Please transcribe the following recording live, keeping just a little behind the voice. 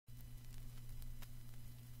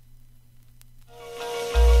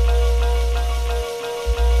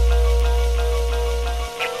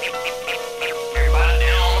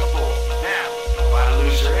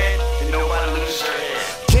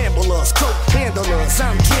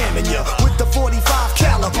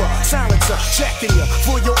attacking you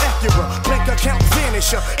for your Acura. Bank account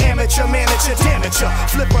vanisher, amateur manager damager.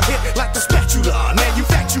 Flip a hit like the spatula,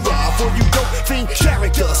 manufacturer for you dope fiend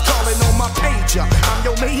characters. Calling on my pager, I'm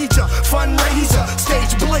your major fundraiser,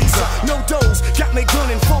 stage blazer. No dose, got me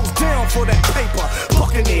gunning foes down for that paper.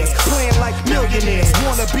 Buccaneers, playing like millionaires,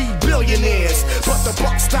 wanna be billionaires. But the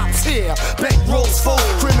buck stops here, bank rolls fold,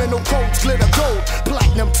 criminal codes glitter gold.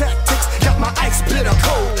 Platinum tactics, got my ice bitter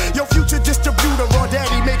cold. Your future distributor, raw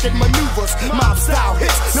daddy making maneuvers. Mob style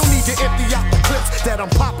hits, no need to empty out the clips that I'm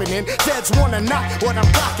popping in. Feds wanna knock what I'm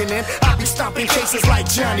blocking in. I be stomping cases like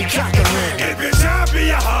Johnny Cochran. If you're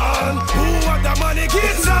champion, who want the money,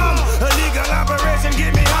 get some. Illegal operation,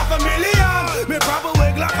 give me $500,000. Me proper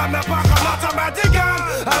wig like I'm a pack of automatic gun.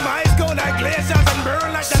 My eyes go like glaciers and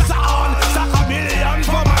burn like the sun. Suck $1 million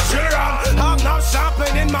for my children. I'm not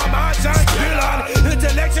shopping in my mansion, spilling.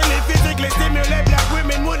 Intellectually, physically stimulate black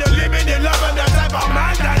women with a living in love and the type of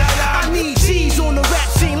man that I need G's on the rap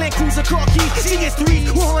scene, Land Cruiser car keys,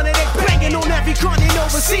 GS3, 108 banging on every continent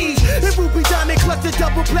overseas. And Ruby Diamond cluster,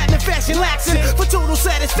 double platinum fashion laxing. For total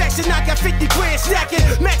satisfaction, I got 50 grand stacking.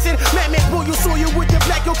 Maxing, Madman, boy, you saw you with the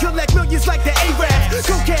black, you'll collect millions like the A-Raps.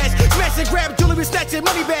 Go cash, smash and grab jewelry, snatching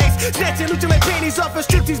money bags. Snatching, looking like panties off of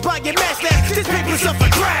striptease, buying mass stacks. This paper's up for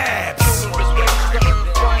grabs.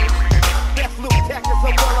 That's Luke Cactus,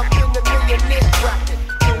 I'm all up in the millionaire bracket.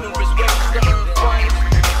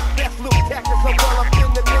 That's Luke Cactus, I'm all up in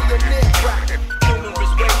the millionaire bracket.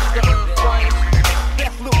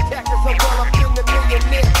 That's Luke Cactus, I'm all up in the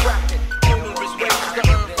millionaire bracket.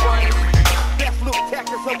 That's Luke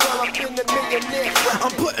Cactus, I'm all up in the millionaire bracket.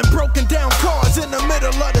 I'm putting broken down cars in the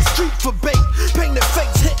middle of the street for bait. Painted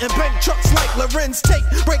fakes, hitting bank trucks like Lorenz Tate.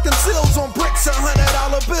 Breaking seals on bricks,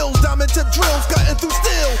 $100 bills. Diamond tip drills, cutting through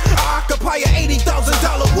steel. I occupy an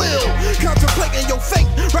 $80,000 wheel. Contemplating your fate,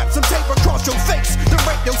 wrap some tape across your face. Then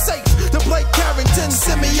rape your safes. The Blake Carrington,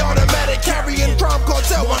 semi-automatic, carrying crime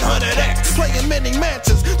cartel 100X. Playing many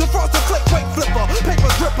mansions, the frosted flake weight flipper.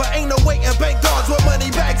 Paper gripper, ain't no waiting. Bank guards with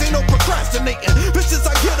money bags, ain't no procrastinating. Bitches,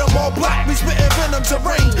 I get them all black, we spitting venom to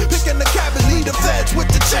rain. Picking the cabins, lead the feds with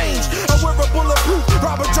the change. I wear a bulletproof,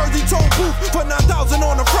 Robert Jersey toll booth for 9,000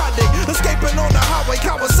 on a Friday. Escaping on the highway,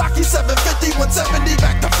 Kawasaki 750, 170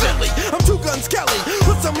 back to Philly. I'm Two Guns Kelly,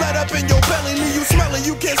 put some lead up in your belly, leave you smelling,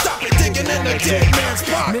 you can't stop it, digging in the dead man's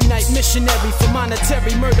pot. Midnight missionary for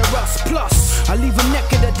monetary murder us. Plus, I leave him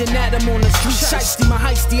naked than Adam on the street. Shiesty, my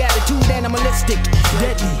heisty attitude, animalistic,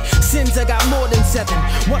 deadly. Sins, I got more than 7.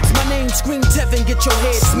 What's my name? Scream Tevin, get your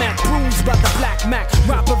head smacked. Bruised by the Black Mac.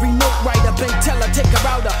 Robbery note writer, bank teller, take her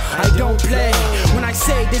out. I don't play. When I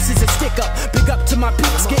say this is a stick up, big up to my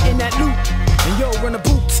peeps, getting that loot. And yo, run the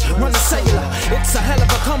boots, run the cellular. It's a hell of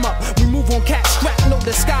a come up. We move on cat strap, no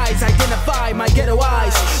disguise. Identify my ghetto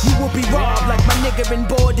eyes. You will be robbed like my nigga in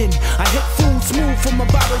Borden. I hit food smooth from a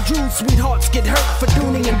bottle juice. Sweethearts get hurt for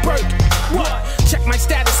Dooning and Burke. What? Check my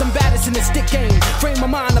status, I'm baddest in the stick game. Frame of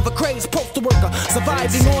mind of a crazed postal worker.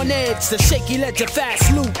 Surviving on edge, the shaky ledger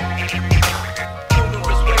fast loop.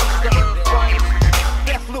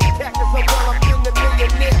 That's Luke Cactus, I'm all up in the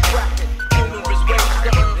millionaire bracket.